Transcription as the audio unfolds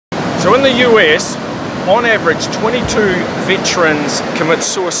So in the US, on average, 22 veterans commit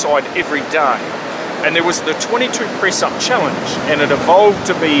suicide every day. And there was the 22 press-up challenge, and it evolved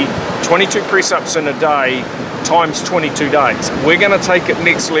to be 22 press-ups in a day times 22 days. We're going to take it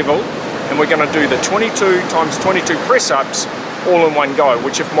next level, and we're going to do the 22 times 22 press-ups all in one go,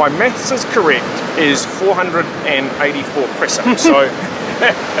 which, if my maths is correct, is 484 press-ups. So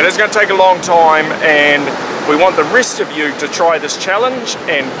it is going to take a long time, and we want the rest of you to try this challenge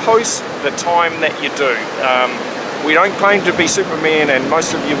and post the time that you do. We don't claim to be Superman, and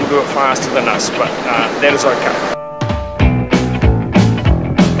most of you will do it faster than us, but that is okay.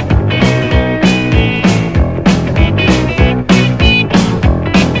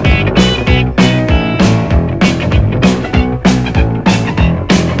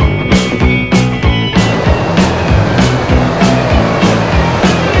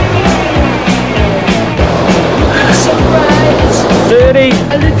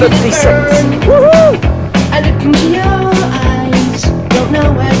 Woohoo! I look into your eyes, don't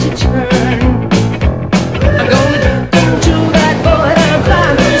know where to turn. I'm going into that void, I'm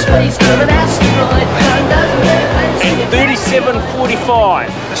flying through space, I'm an asteroid. And 37:45.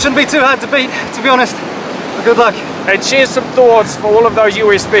 It shouldn't be too hard to beat, to be honest. But good luck. And share some thoughts for all of those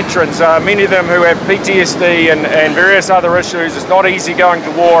US veterans, many of them who have PTSD and various other issues. It's not easy going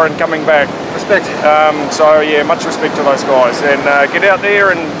to war and coming back. Respect. So yeah, much respect to those guys. And get out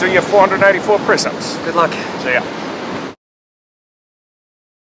there and do your 484 press-ups. Good luck. See ya.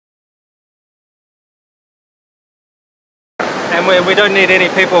 And we don't need any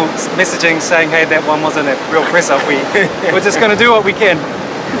people messaging saying, hey, that one wasn't a real press-up. We're just going to do what we can.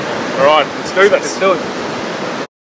 All right, let's do this. Let's do it.